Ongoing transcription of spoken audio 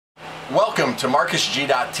Welcome to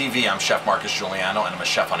MarcusG.tv. I'm Chef Marcus Giuliano, and I'm a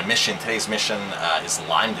chef on a mission. Today's mission is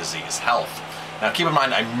Lyme disease health. Now keep in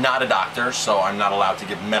mind, I'm not a doctor, so I'm not allowed to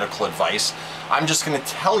give medical advice. I'm just going to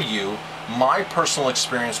tell you my personal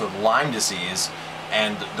experience with Lyme disease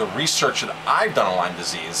and the research that I've done on Lyme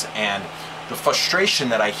disease and the frustration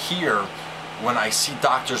that I hear when I see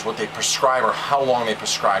doctors, what they prescribe or how long they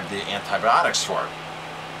prescribe the antibiotics for.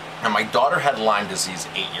 Now my daughter had Lyme disease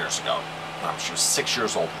 8 years ago. She was 6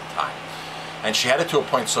 years old at the time. And she had it to a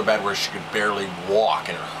point so bad where she could barely walk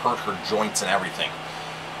and it hurt her joints and everything.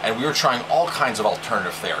 And we were trying all kinds of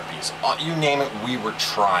alternative therapies. You name it, we were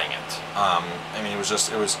trying it. I mean,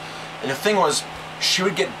 and the thing was, she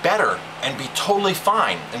would get better and be totally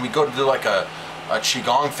fine. And we'd go to do like a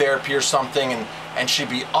Qigong therapy or something, and she'd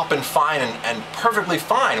be up and fine and perfectly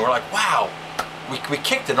fine. We're like, wow, we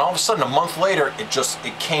kicked it. And all of a sudden, a month later, it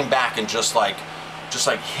came back and just like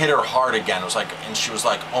hit her hard again. It was like, and she was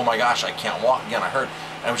like, oh my gosh, I can't walk again, I hurt.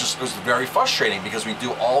 And it was very frustrating because we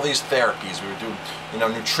do all these therapies, we would do,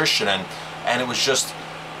 nutrition, and it was just,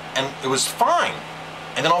 and it was fine.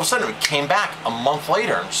 And then all of a sudden it came back a month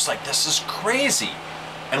later, and just like, this is crazy.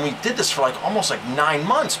 And we did this for like almost like 9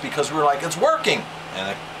 months because we were like, it's working. And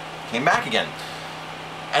it came back again.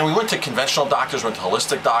 And we went to conventional doctors, we went to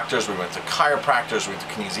holistic doctors, we went to chiropractors, we went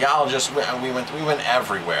to kinesiologists, we went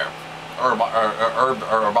everywhere.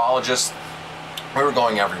 Herbologists, we were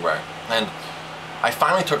going everywhere. And I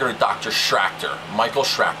finally took her to Dr. Schrachter, Michael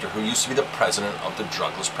Schrachter, who used to be the president of the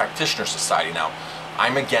Drugless Practitioner Society. Now,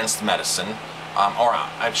 I'm against medicine, or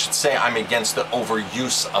I should say I'm against the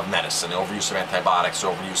overuse of medicine, the overuse of antibiotics, the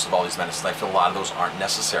overuse of all these medicines. I feel a lot of those aren't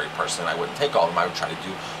necessary personally. I wouldn't take all of them. I would try to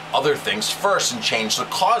do other things first and change the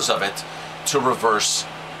cause of it to reverse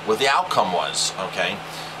what the outcome was, okay?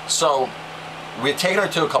 So we had taken her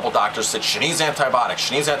to a couple doctors, said she needs antibiotics,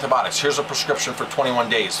 here's a prescription for 21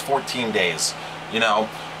 days, 14 days,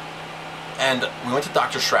 And we went to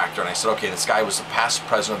Dr. Schrachter and I said, okay, this guy was the past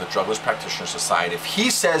president of the Drugless Practitioner Society. If he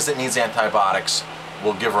says it needs antibiotics,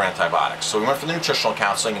 we'll give her antibiotics. So we went for the nutritional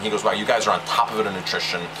counseling and he goes, wow, you guys are on top of it in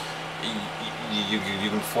nutrition. You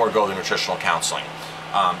can forego the nutritional counseling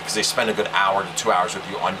because they spend a good hour to 2 hours with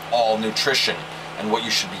you on all nutrition and what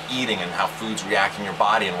you should be eating and how foods react in your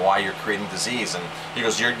body and why you're creating disease. And he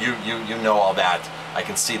goes, you know all that. I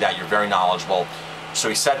can see that. You're very knowledgeable. So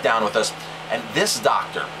he sat down with us, and this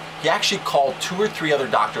doctor, he actually called 2 or 3 other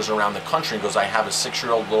doctors around the country and goes, I have a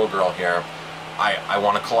 6-year-old little girl here. I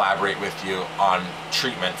want to collaborate with you on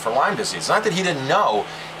treatment for Lyme disease. Not that he didn't know.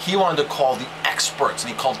 He wanted to call the experts,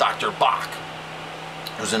 and he called Dr. Bach.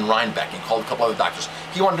 It was in Rhinebeck. He called a couple other doctors.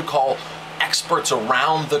 He wanted to call experts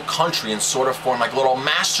around the country and sort of form like a little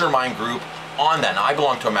mastermind group on that. Now, I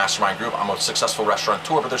belong to a mastermind group. I'm a successful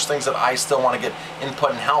restaurateur, but there's things that I still want to get input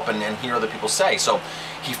and help and hear other people say. So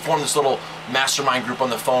he formed this little mastermind group on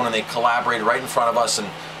the phone, and they collaborated right in front of us,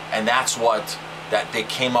 and that's what they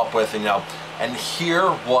came up with. And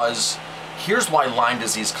here's why Lyme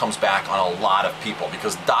disease comes back on a lot of people,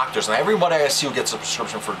 because doctors, and everybody I see who gets a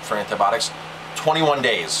prescription for antibiotics, 21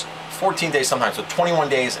 days. 14 days sometimes, so 21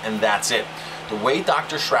 days, and that's it. The way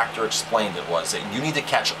Dr. Schrachter explained it was that you need to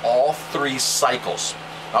catch all 3 cycles.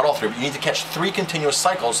 Not all 3, but you need to catch 3 continuous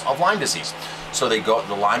cycles of Lyme disease. So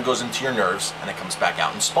the Lyme goes into your nerves and it comes back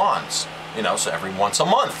out and spawns. So every once a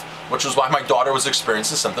month, which is why my daughter was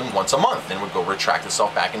experiencing symptoms once a month, and would go retract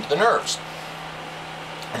itself back into the nerves.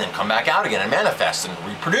 And then come back out again and manifest and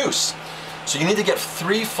reproduce. So you need to get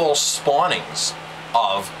 3 full spawnings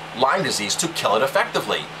of Lyme disease to kill it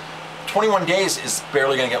effectively. 21 days is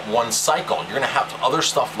barely going to get 1 cycle. You're going to have other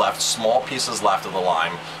stuff left, small pieces left of the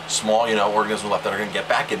Lyme, small organisms left that are going to get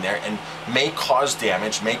back in there and may cause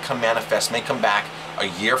damage, may come manifest, may come back a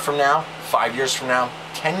year from now, 5 years from now,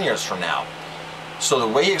 10 years from now. So the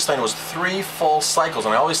way he explained it was 3 full cycles.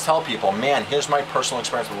 And I always tell people, man, here's my personal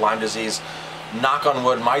experience with Lyme disease. Knock on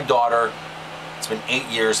wood, my daughter, it's been 8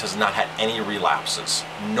 years, has not had any relapses.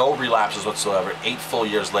 No relapses whatsoever. 8 full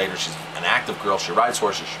years later, she's an active girl. She rides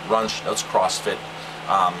horses, she runs, she does CrossFit.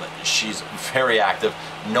 She's very active.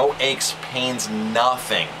 No aches, pains,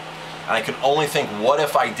 nothing. And I could only think, what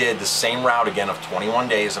if I did the same route again of 21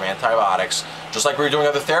 days of antibiotics, just like we were doing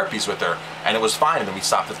other therapies with her, and it was fine, and then we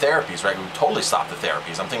stopped the therapies, right? We totally stopped the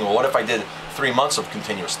therapies. I'm thinking, well, what if I did 3 months of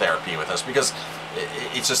continuous therapy with us? Because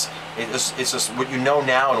it's just what you know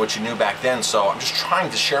now and what you knew back then. So I'm just trying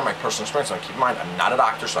to share my personal experience. And keep in mind, I'm not a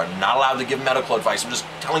doctor, so I'm not allowed to give medical advice. I'm just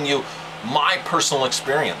telling you my personal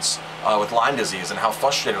experience with Lyme disease and how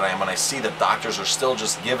frustrated I am when I see that doctors are still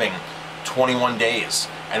just giving 21 days.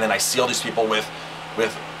 And then I see all these people with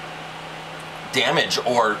damage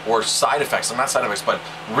or side effects, not side effects, but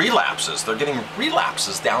relapses. They're getting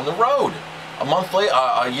relapses down the road. A month later,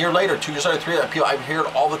 a year later, 2 years later, 3 years later, I hear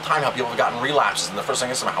it all the time how people have gotten relapses. And the first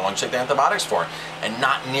thing I say, how long do you take the antibiotics for? And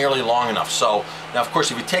not nearly long enough. So now, of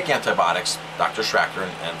course, if you take antibiotics, Dr. Schrachter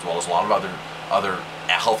and as well as a lot of other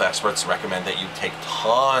health experts recommend that you take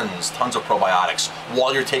tons of probiotics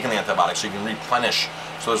while you're taking the antibiotics so you can replenish.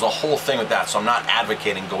 So there's a whole thing with that. So I'm not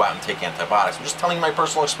advocating go out and take antibiotics. I'm just telling you my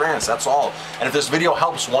personal experience, that's all. And if this video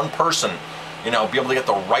helps one person, be able to get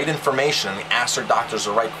the right information and ask their doctors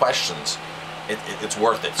the right questions, it's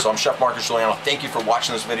worth it. So I'm Chef Marcus Giuliano. Thank you for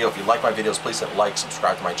watching this video. If you like my videos, please hit like,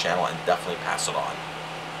 subscribe to my channel, and definitely pass it on.